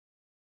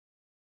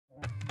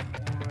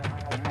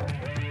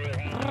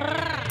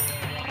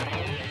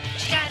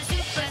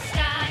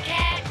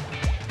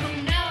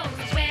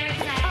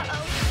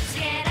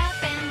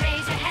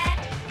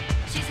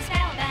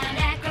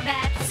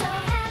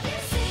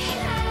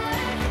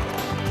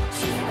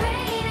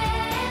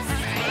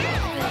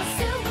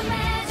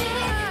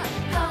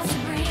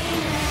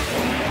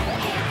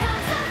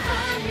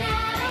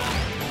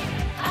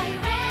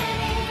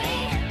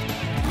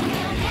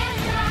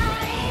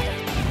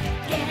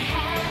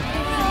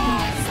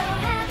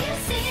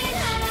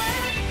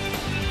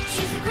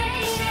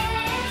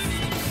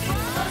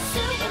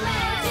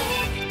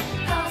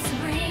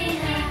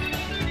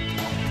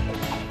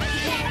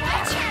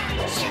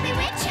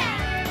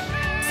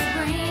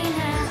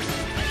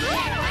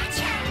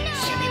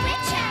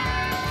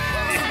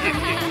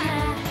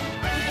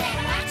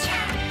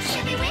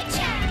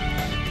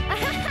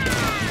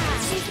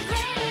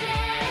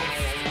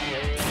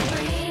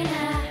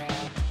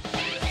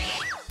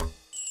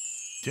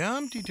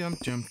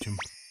Dum-de-dum-dum-dum.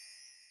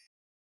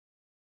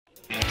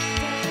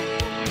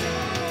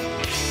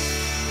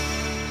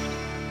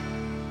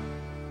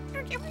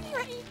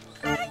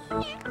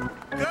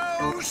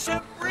 Go,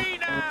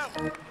 Sabrina!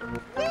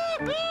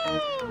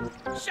 Woohoo!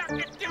 Suck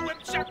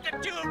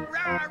it to him,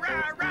 rah,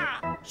 rah,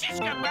 rah! She's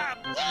come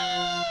up!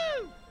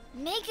 Woo!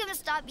 Make him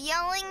stop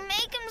yelling,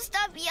 make him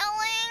stop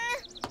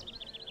yelling!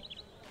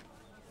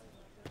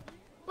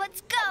 Let's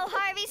go,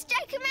 Harvey,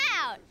 strike him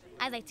out!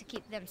 I'd like to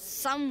keep them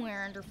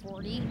somewhere under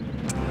 40.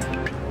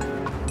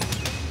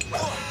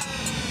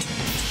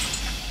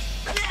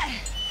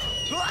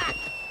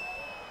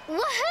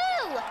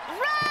 Woohoo!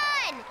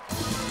 Run!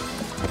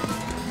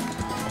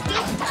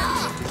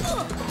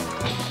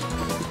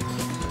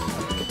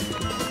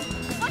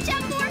 Watch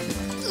out for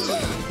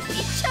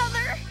each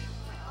other.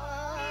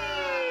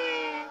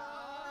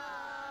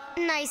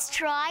 Nice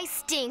try,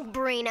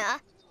 Stinkbrina.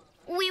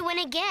 We win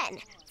again.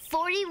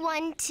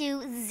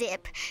 41-0.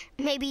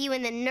 Maybe you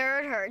and the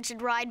nerd herd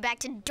should ride back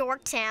to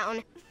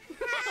Dorktown.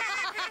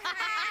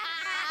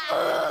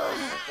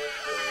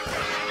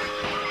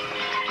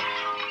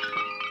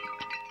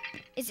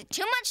 Is it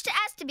too much to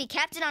ask to be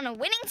captain on a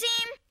winning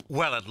team?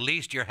 Well, at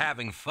least you're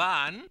having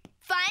fun.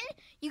 Fun?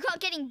 You call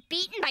getting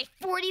beaten by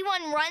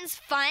 41 runs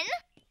fun?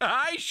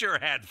 I sure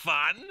had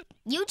fun.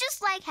 You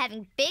just like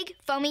having big,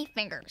 foamy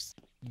fingers.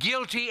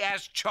 Guilty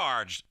as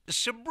charged.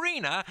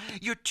 Sabrina,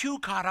 you're too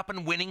caught up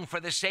in winning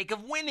for the sake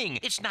of winning.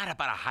 It's not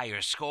about a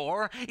higher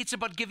score. It's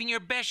about giving your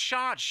best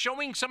shot,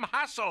 showing some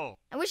hustle.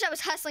 I wish I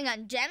was hustling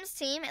on Gem's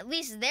team. At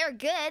least they're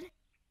good.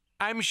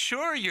 I'm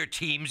sure your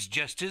team's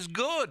just as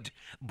good,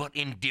 but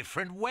in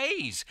different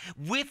ways,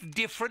 with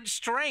different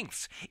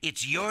strengths.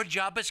 It's your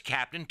job as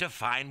captain to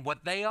find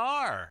what they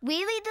are. We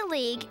lead the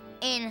league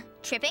in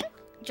tripping,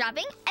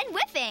 dropping, and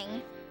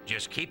whipping.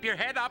 Just keep your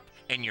head up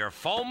and your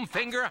foam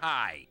finger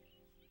high.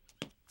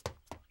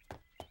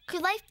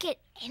 Could life get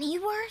any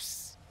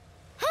worse?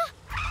 Huh?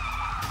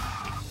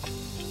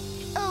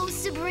 Oh,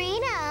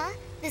 Sabrina,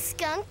 the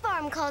skunk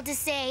farm called to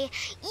say,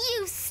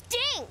 you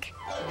stink!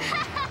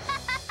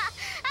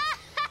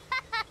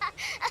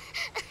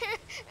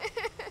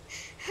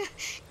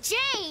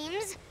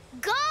 James,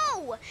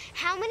 go!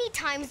 How many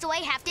times do I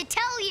have to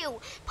tell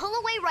you? Pull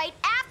away right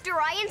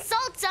after I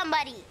insult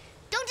somebody.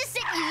 Don't just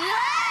sit...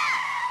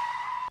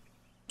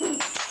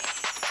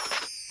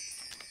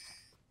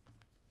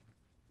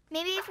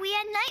 Maybe if we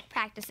had night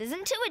practices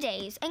and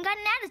two-a-days and got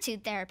an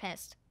attitude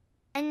therapist.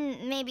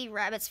 And maybe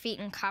rabbit's feet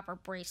and copper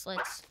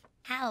bracelets.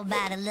 How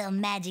about a little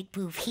magic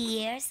poof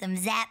here, some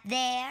zap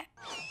there?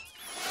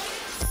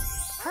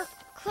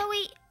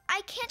 Chloe,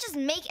 I can't just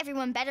make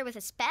everyone better with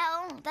a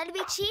spell. That'd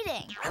be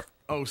cheating.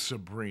 Oh,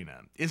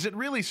 Sabrina, is it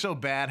really so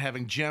bad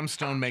having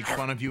Gemstone make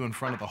fun of you in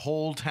front of the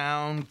whole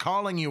town,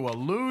 calling you a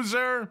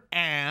loser,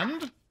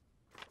 and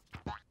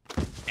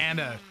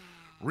a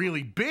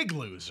really big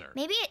loser?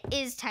 Maybe it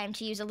is time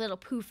to use a little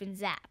poof and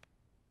zap.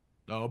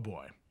 Oh,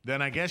 boy.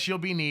 Then I guess you'll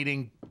be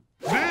needing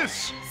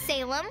this!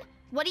 Salem,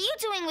 what are you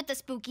doing with the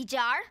Spookie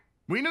Jar?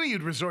 We knew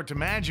you'd resort to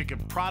magic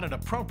if prodded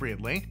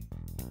appropriately.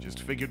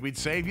 Just figured we'd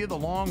save you the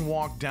long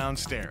walk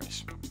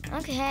downstairs.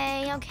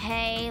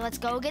 Okay, let's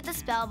go get the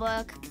spell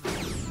book.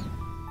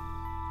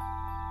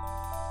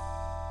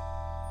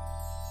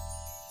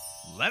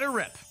 Let her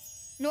rip.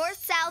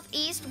 North, south,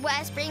 east,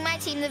 west, bring my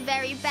team the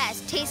very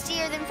best.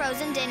 Tastier than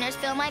frozen dinners,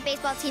 fill my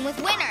baseball team with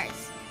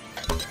winners.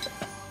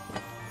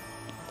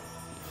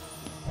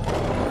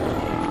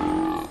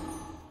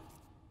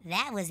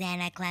 That was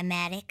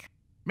anticlimactic.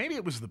 Maybe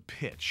it was the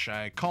pitch.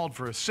 I called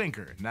for a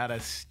sinker, not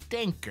a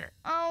stinker.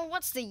 Oh,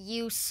 what's the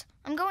use?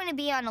 I'm going to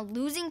be on a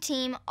losing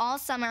team all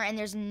summer, and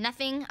there's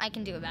nothing I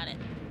can do about it.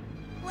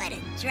 What a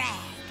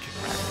drag.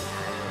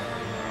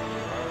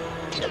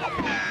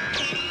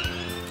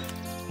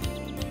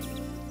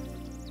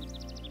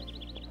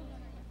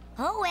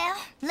 Oh, well,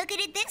 look at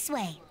it this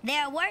way.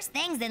 There are worse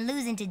things than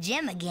losing to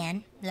Gem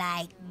again,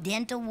 like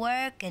dental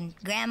work and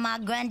Grandma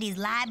Grundy's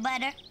lye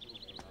butter.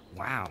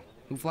 Wow,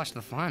 who flushed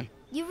the fun?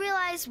 You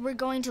realize we're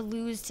going to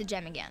lose to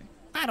Gem again.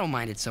 I don't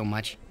mind it so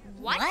much.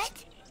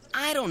 What?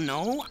 I don't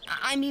know.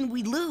 I mean,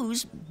 we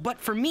lose, but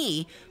for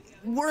me,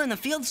 we're in the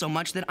field so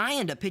much that I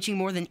end up pitching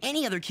more than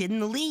any other kid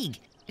in the league.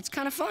 It's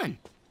kind of fun.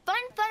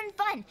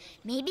 Fun.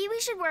 Maybe we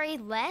should worry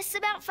less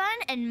about fun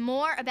and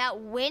more about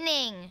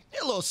winning.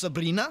 Hello,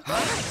 Sabrina.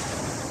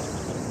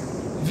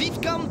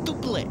 We've come to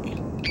play.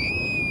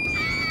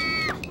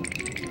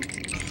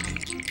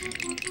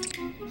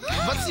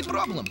 What's the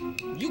problem?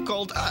 You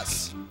called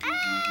us.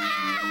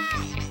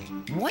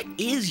 What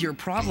is your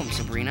problem,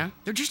 Sabrina?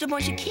 They're just a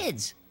bunch of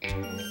kids.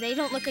 They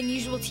don't look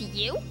unusual to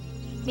you?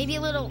 Maybe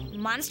a little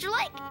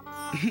monster-like?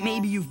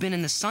 Maybe you've been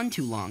in the sun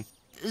too long.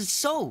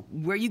 So,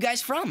 where are you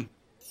guys from?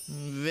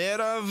 Where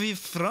are we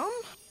from?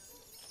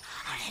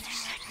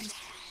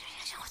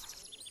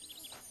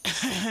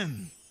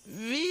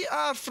 We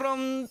are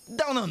from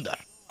down under.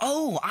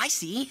 Oh, I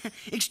see.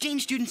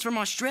 Exchange students from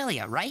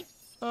Australia, right?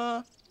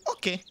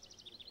 Okay.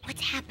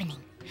 What's happening?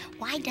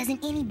 Why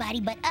doesn't anybody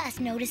but us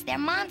notice they're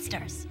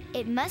monsters?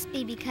 It must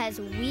be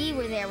because we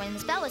were there when the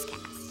spell was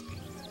cast.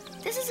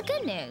 This is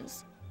good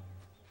news.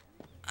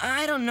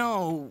 I don't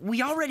know.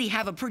 We already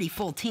have a pretty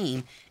full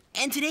team,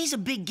 and today's a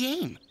big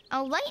game.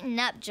 Oh, lighten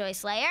up, Joy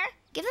Slayer.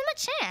 Give them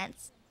a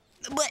chance.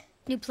 But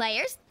New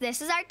players,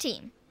 this is our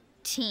team.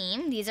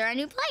 Team, these are our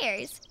new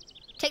players.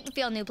 Take the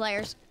field, new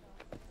players.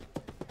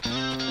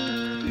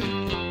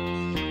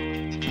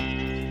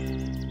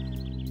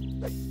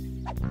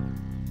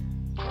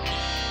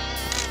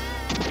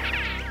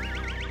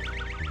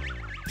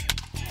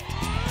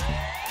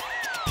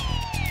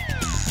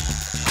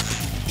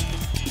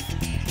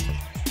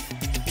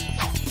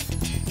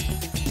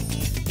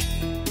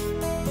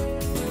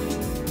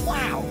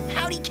 wow,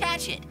 how'd he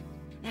catch it?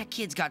 That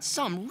kid's got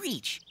some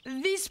reach.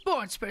 These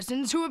sports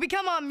persons who will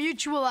become our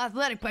mutual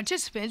athletic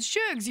participants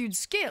sure exude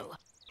skill.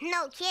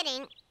 No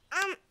kidding.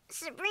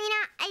 Sabrina,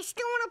 I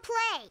still want to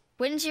play.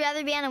 Wouldn't you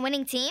rather be on a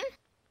winning team?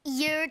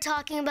 You're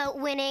talking about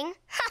winning?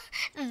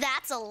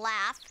 That's a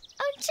laugh.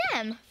 Oh,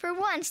 Gem, for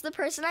once, the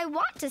person I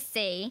want to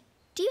see.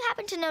 Do you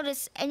happen to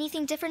notice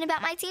anything different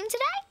about my team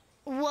today?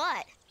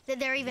 What? That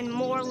there are even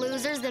more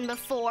losers than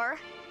before?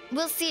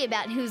 We'll see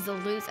about who's the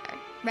loser.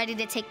 Ready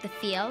to take the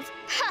field?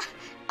 Ha!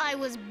 I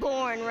was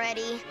born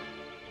ready.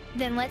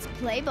 Then let's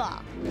play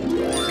ball.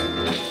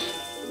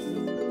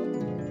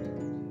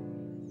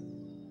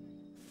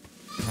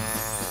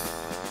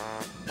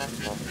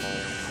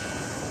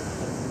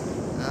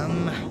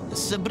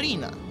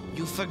 Sabrina,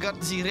 you forgot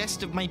the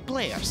rest of my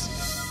players.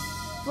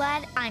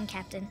 Vlad, I'm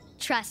captain.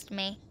 Trust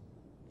me.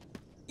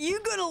 You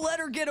gonna let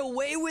her get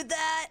away with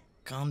that?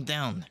 Calm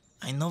down.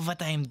 I know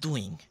what I am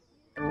doing.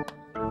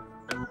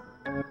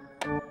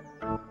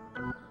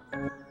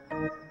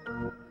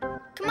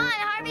 Come on,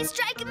 Harvey,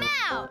 strike him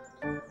out!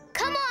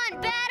 Come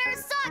on, batter,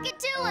 sock it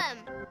to him.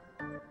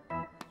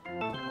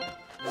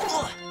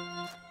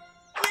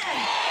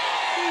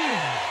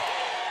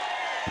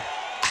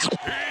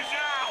 He's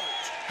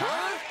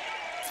out!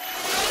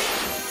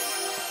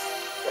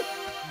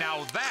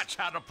 Now that's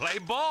how to play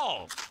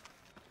ball.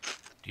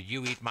 Did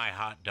you eat my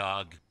hot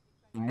dog?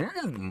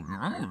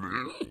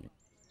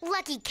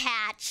 Lucky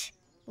catch.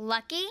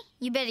 Lucky?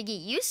 You better get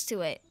used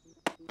to it.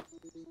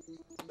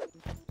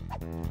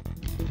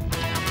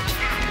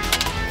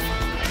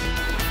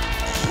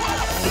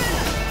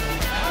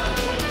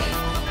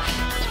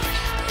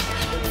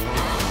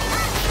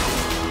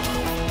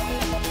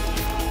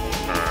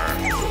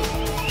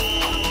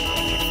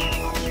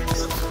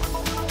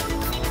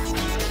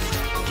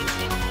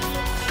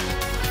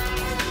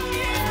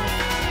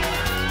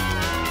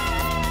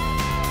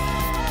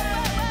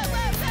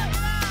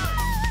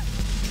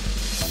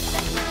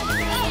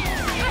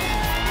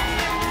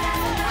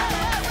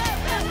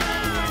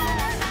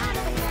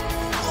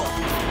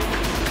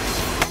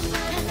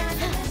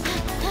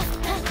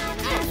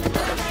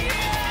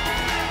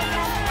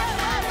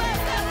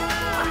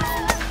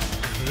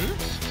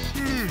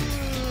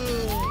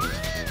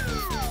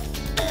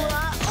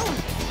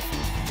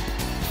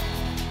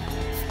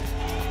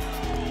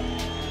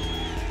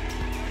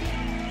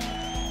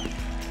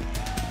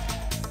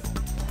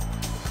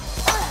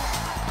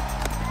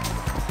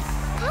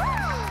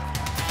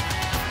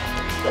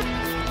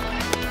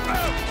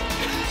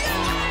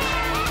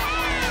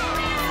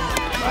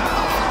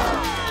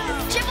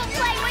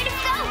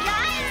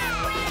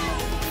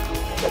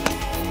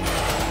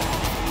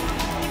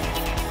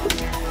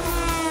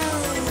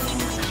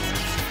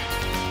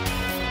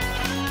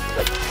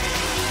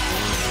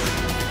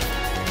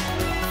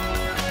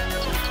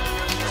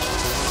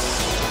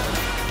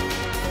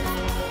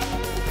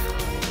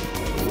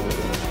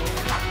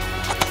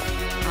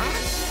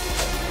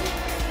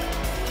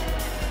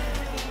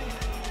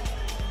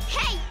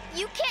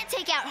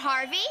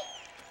 Harvey?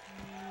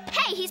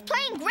 Hey, he's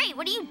playing great.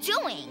 What are you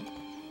doing?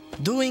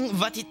 Doing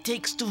what it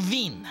takes to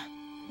win.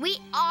 We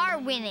are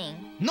winning.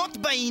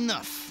 Not by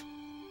enough.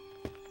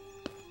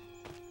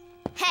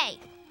 Hey,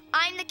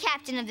 I'm the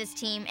captain of this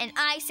team, and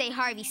I say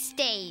Harvey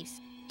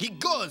stays. He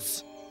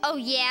goes. Oh,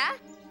 yeah?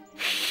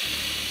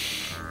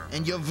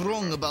 And you're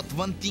wrong about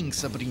one thing,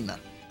 Sabrina.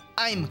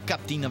 I'm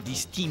captain of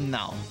this team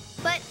now.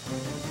 But...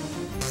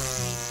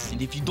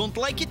 And if you don't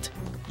like it,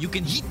 you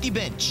can hit the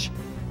bench.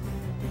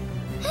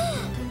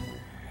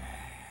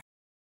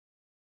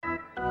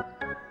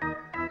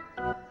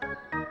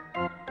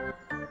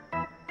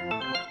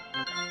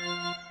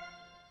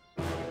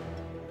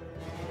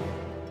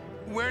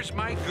 Where's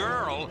my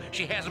girl?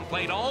 She hasn't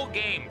played all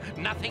game.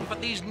 Nothing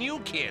but these new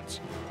kids.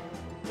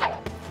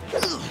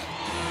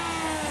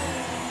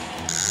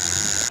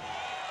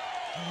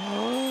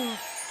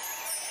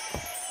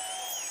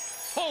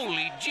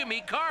 Holy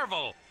Jimmy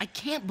Carvel! I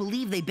can't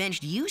believe they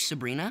benched you,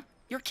 Sabrina.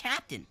 You're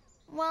captain.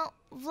 Well,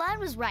 Vlad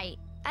was right.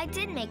 I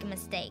did make a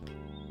mistake.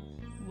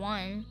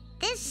 One.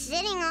 This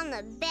sitting on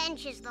the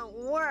bench is the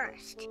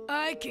worst.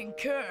 I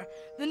concur.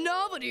 The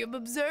novelty of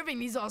observing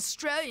these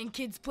Australian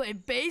kids play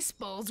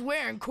baseball is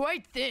wearing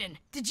quite thin.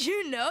 Did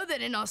you know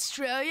that in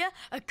Australia,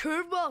 a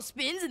curveball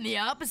spins in the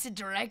opposite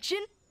direction?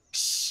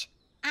 Shh!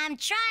 I'm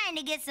trying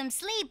to get some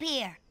sleep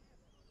here.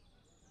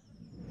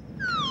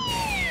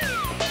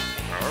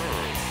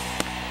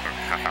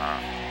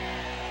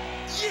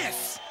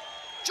 Yes!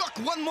 Chuck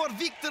one more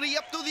victory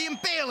up to the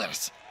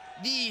Impalers.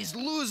 These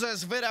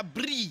losers were a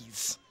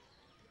breeze.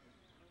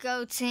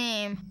 Go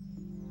team.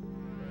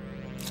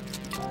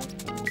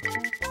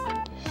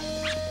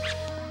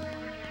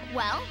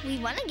 Well, we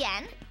won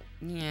again.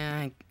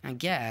 Yeah, I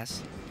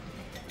guess.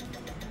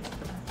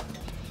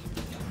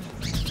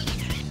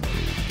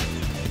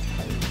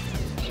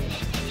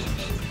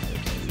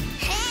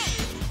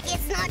 Hey,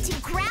 it's not too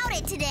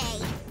crowded today.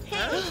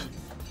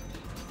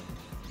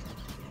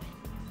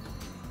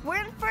 We're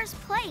in first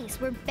place.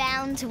 We're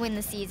bound to win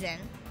the season.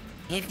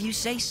 If you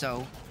say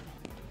so.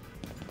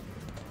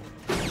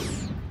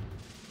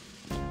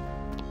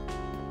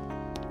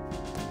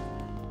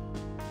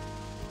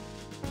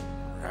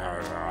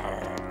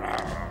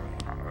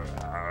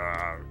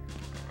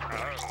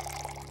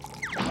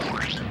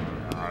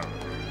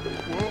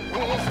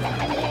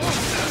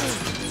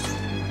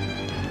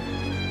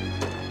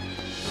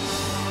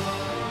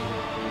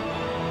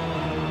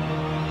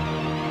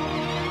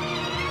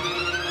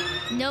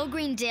 No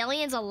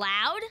Greendalians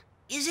allowed?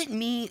 Is it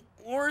me,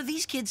 or are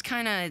these kids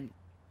kind of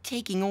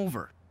taking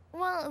over?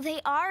 Well,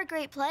 they are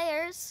great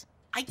players.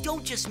 I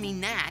don't just mean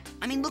that.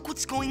 I mean, look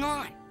what's going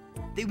on.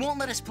 They won't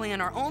let us play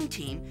on our own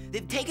team.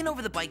 They've taken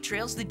over the bike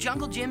trails, the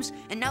jungle gyms,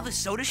 and now the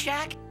soda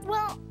shack.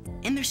 Well,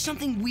 And there's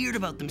something weird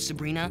about them,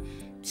 Sabrina.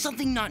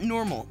 Something not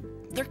normal.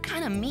 They're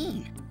kind of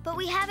mean. but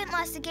we haven't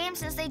lost a game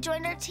since they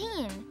joined our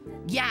team.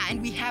 Yeah,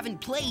 and we haven't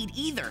played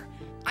either.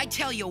 I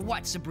tell you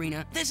what,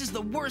 Sabrina, this is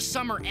the worst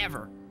summer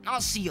ever. I'll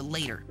see you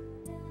later.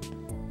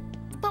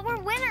 But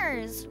we're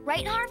winners,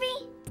 right,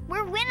 Harvey?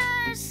 We're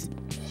winners!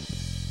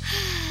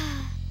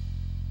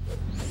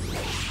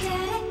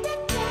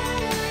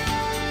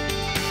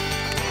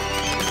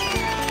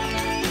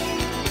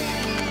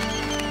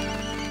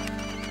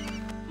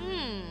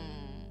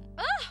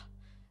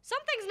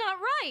 Something's not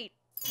right.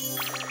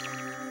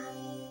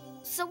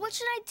 So what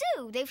should I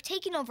do? They've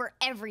taken over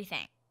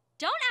everything.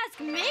 Don't ask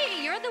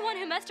me. You're the one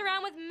who messed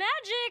around with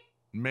magic.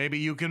 Maybe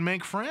you can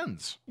make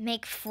friends.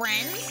 Make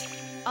friends?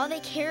 All they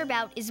care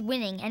about is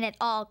winning and at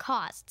all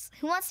costs.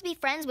 Who wants to be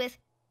friends with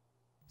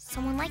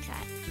someone like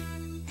that?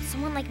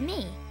 Someone like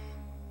me?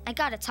 I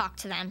gotta talk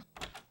to them.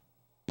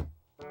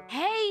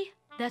 Hey,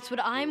 that's what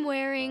I'm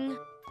wearing.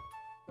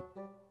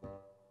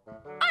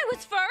 I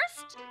was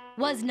first.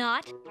 Was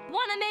not.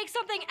 Want to make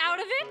something out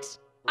of it?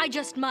 I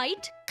just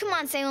might. Come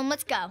on, Salem,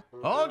 let's go.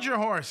 Hold your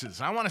horses.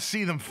 I want to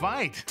see them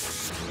fight.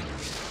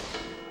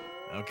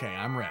 Okay,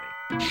 I'm ready.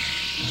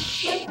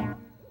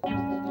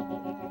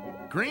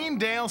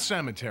 Greendale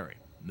Cemetery.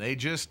 They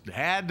just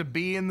had to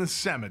be in the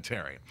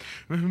cemetery.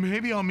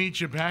 Maybe I'll meet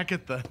you back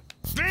at the...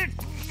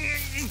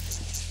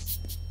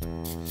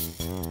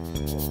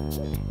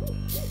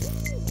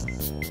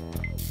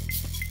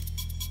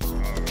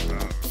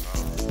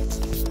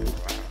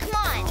 Come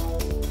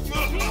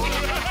on.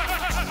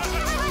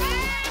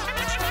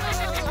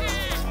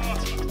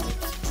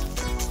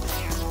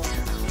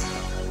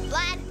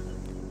 Vlad,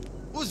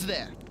 Who's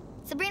there?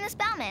 Sabrina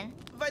Spellman.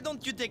 Why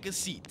don't you take a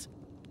seat?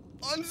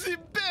 On the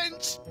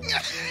bench!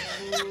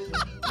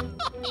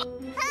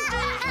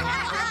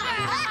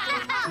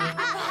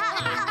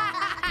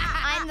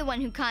 I'm the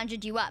one who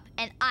conjured you up,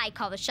 and I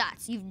call the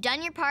shots. You've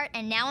done your part,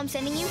 and now I'm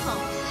sending you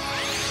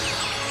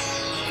home.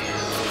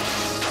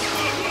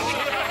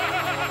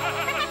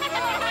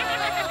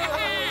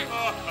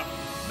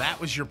 That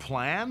was your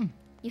plan?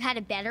 You had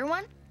a better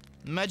one?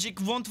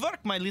 Magic won't work,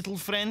 my little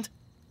friend.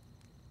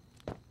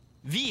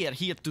 We are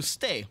here to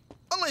stay,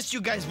 unless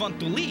you guys want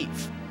to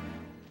leave.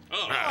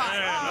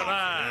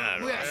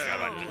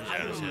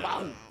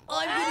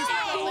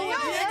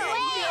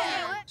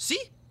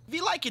 See?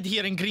 We like it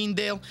here in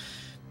Greendale.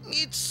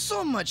 It's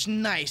so much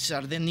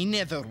nicer than the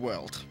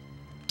Netherworld.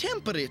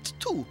 Temperate,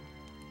 too.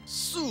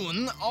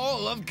 Soon,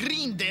 all of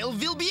Greendale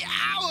will be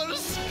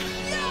ours!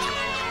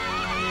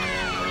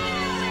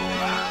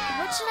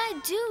 What should I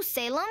do,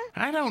 Salem?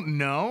 I don't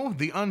know.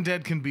 The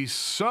undead can be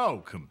so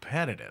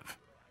competitive.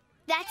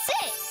 That's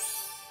it.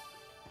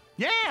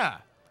 Yeah!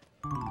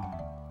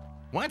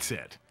 What's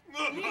it?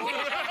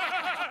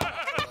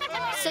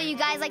 So you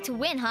guys like to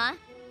win, huh?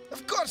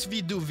 Of course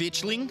we do,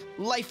 Witchling.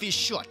 Life is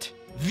short.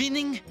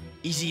 Winning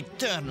is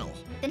eternal.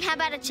 Then how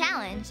about a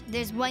challenge?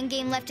 There's one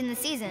game left in the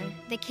season.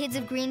 The kids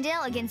of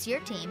Greendale against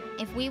your team.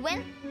 If we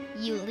win,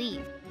 you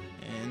leave.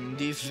 And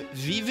if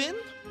we win?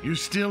 You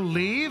still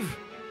leave?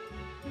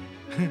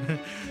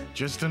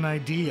 Just an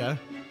idea.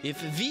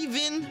 If we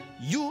win,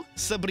 you,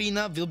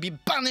 Sabrina, will be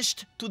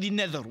banished to the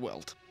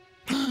Netherworld.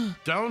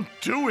 Don't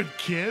do it,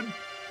 kid.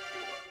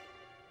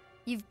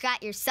 You've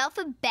got yourself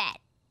a bet.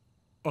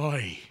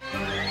 Oi.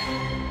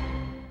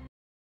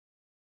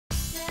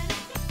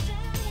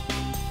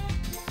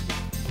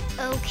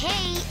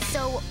 Okay,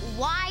 so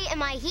why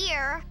am I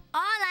here?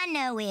 All I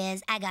know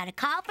is I got a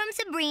call from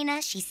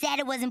Sabrina. She said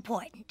it was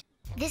important.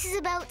 This is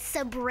about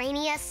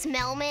Sabrina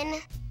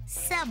Spellman.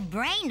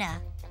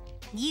 Sabrina?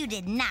 You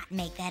did not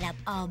make that up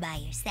all by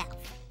yourself.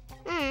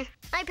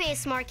 I pay a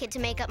smart kid to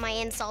make up my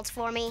insults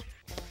for me.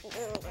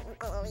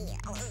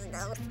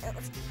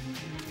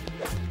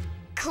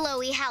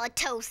 Chloe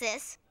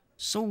halitosis.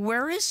 So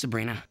where is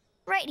Sabrina?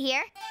 Right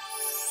here.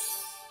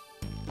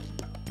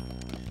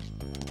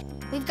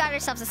 We've got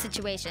ourselves a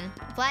situation.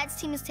 Vlad's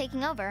team is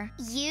taking over.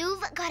 You've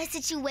got a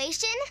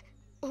situation?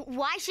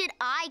 Why should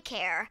I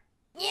care?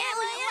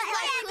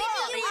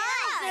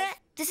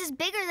 This is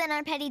bigger than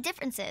our petty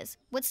differences.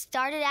 What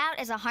started out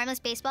as a harmless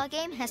baseball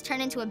game has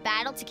turned into a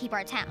battle to keep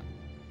our town.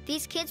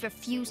 These kids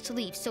refuse to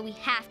leave, so we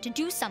have to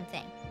do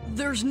something.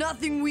 There's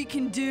nothing we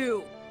can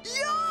do.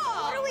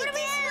 What do we do?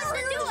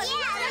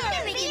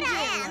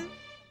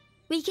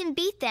 We can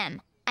beat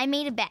them. I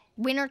made a bet.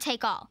 Winner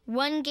take all.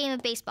 One game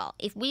of baseball.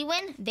 If we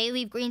win, they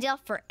leave Greendale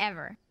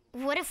forever.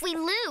 What if we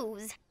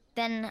lose?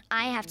 Then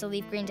I have to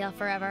leave Greendale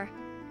forever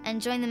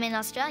and join them in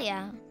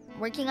Australia,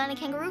 working on a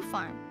kangaroo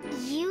farm.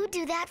 You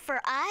do that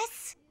for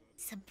us?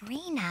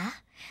 Sabrina,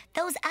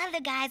 those other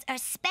guys are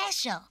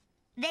special.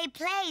 They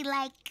play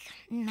like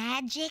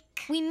magic.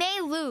 We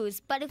may lose,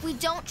 but if we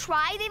don't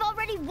try, they've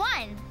already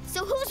won.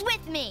 So who's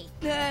with me?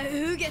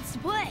 Who gets to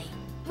play?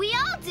 We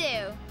all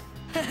do.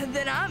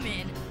 Then I'm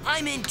in.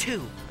 I'm in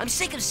too. I'm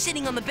sick of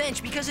sitting on the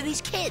bench because of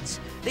these kids.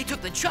 They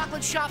took the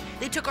chocolate shop,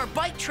 they took our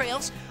bike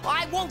trails.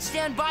 I won't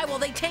stand by while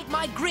they take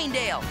my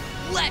Greendale.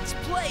 Let's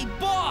play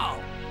ball!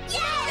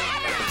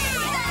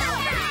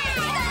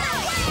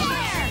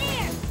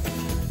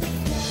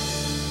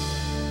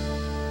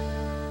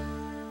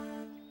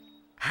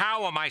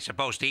 How am I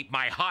supposed to eat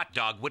my hot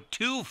dog with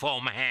two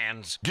foam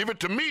hands? Give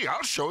it to me,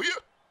 I'll show you.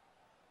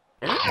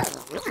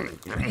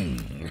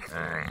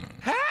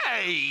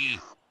 Hey!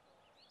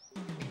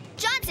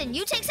 Johnson,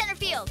 you take center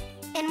field.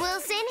 And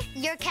Wilson,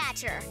 you're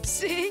catcher.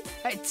 See?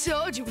 I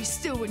told you we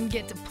still wouldn't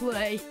get to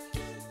play.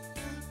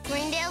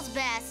 Greendale's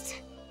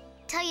best.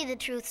 Tell you the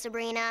truth,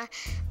 Sabrina,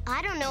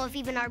 I don't know if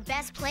even our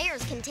best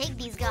players can take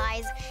these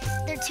guys.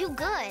 They're too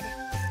good.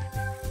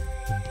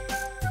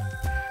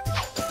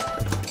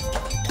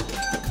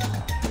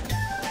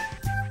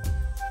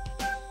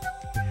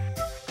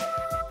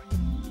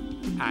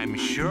 I'm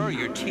sure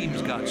your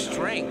team's got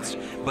strengths,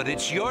 but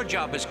it's your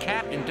job as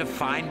captain to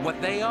find what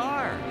they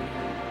are.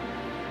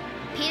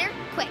 Peter,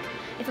 quick.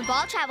 If a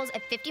ball travels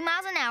at 50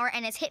 miles an hour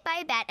and is hit by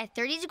a bat at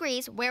 30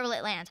 degrees, where will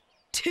it land?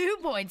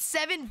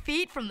 2.7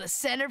 feet from the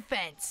center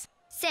fence.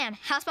 Sam,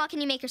 how small can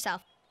you make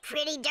yourself?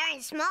 Pretty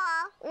darn small.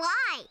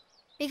 Why?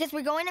 Because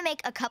we're going to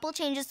make a couple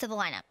changes to the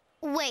lineup.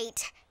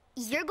 Wait,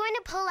 you're going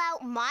to pull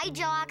out my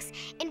jocks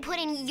and put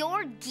in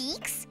your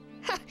geeks?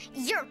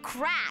 You're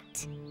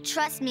cracked.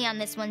 Trust me on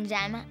this one,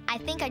 Gem. I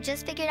think I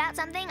just figured out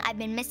something I've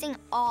been missing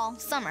all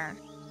summer.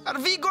 Are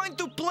we going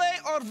to play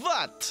or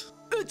what?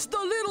 It's the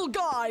little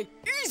guy.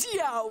 Easy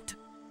out.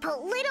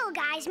 But little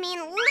guys mean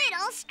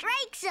little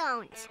strike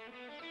zones.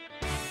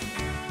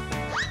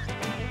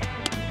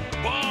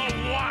 Ball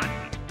one.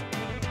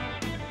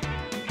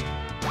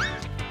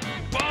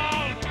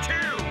 Ball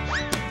two.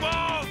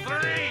 Ball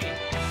three.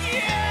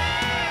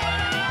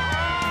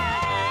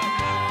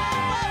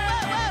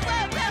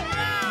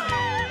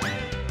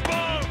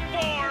 Ball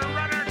four.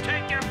 Runner,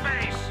 take your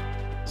base.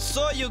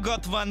 So you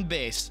got one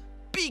base.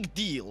 Big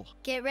deal.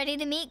 Get ready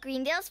to meet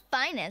Greendale's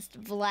finest,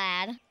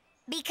 Vlad.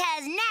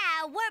 Because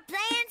now we're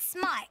playing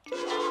smart.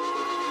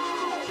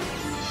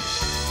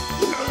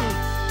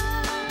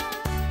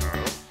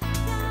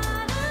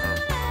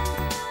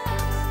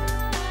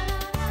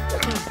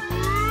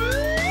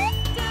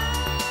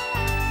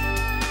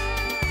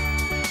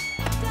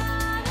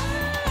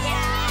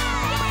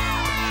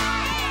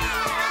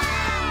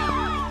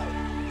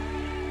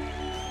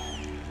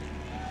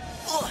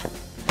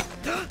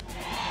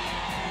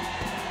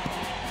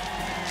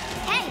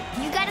 Hey,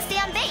 you gotta stay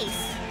on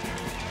base.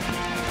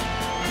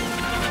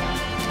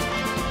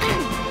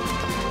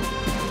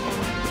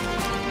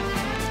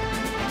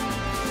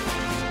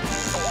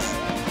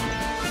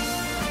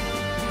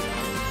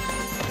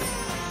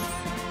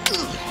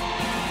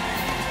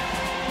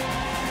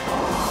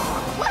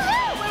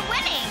 Woohoo! We're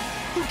winning!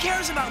 Who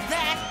cares about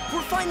that?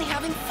 We're finally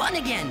having fun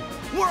again.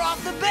 We're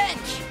off the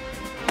bench.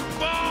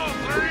 Ball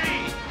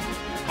three.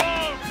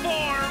 Ball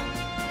four.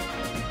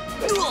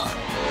 Ugh.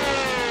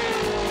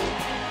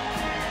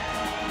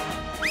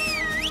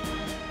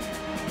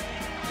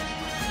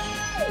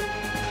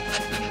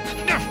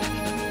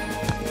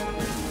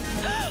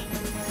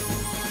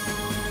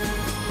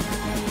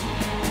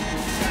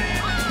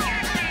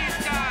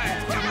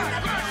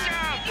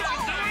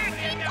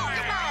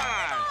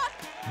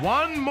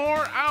 One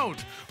more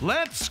out.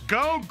 Let's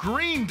go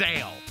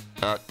Greendale.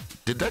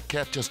 Did that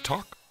cat just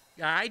talk?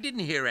 I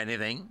didn't hear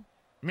anything.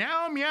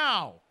 Meow,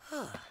 meow.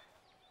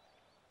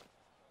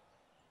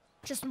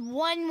 Just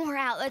one more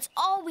out. That's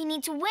all we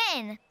need to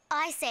win.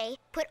 I say,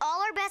 put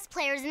all our best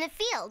players in the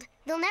field.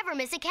 They'll never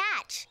miss a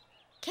catch.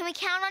 Can we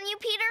count on you,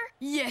 Peter?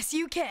 Yes,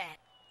 you can.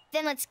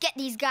 Then let's get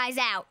these guys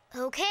out.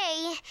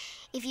 Okay,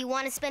 if you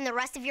want to spend the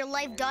rest of your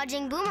life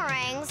dodging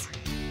boomerangs.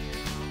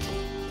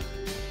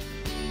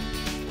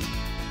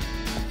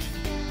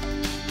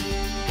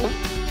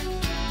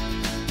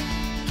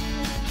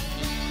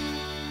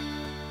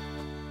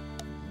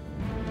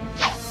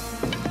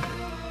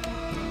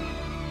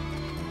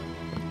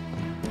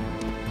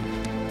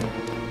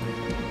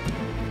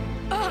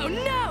 Oh,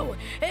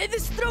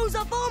 throws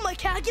off all my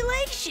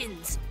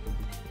calculations.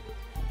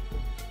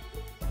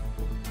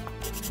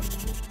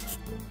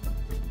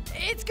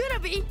 It's gonna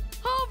be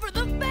over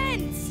the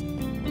fence.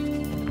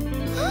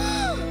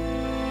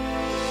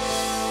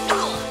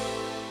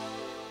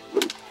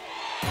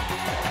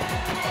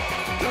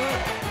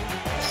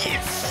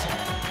 Yes!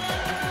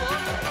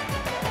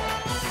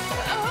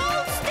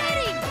 Hold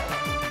steady!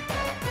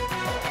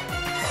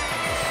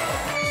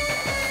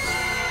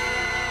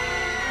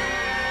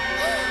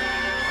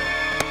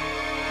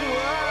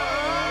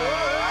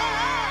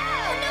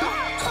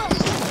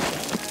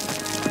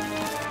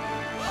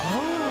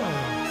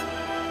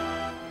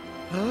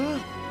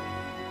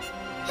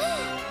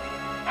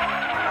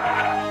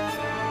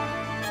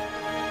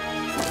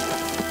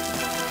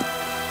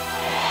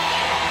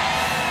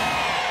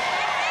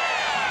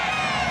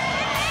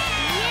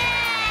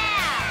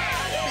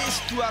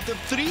 Best 2 out of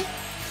 3?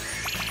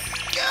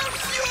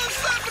 Comes you,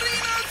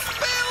 Sabrina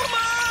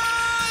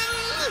Spellman!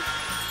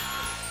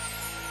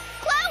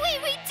 Chloe,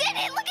 we did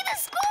it! Look at the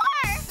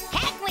score!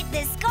 Heck with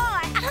the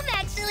score. I'm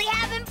actually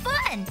having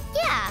fun.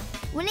 Yeah,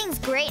 winning's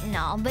great and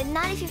all, but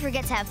not if you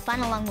forget to have fun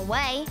along the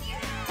way.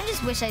 I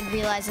just wish I'd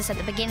realized this at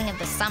the beginning of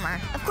the summer.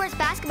 Of course,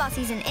 basketball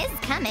season is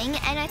coming,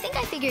 and I think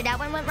I figured out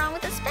what went wrong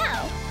with the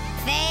spell.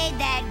 Fade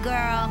that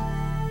girl.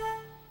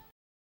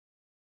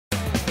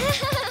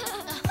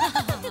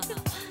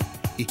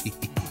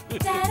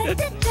 Da, da,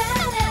 da,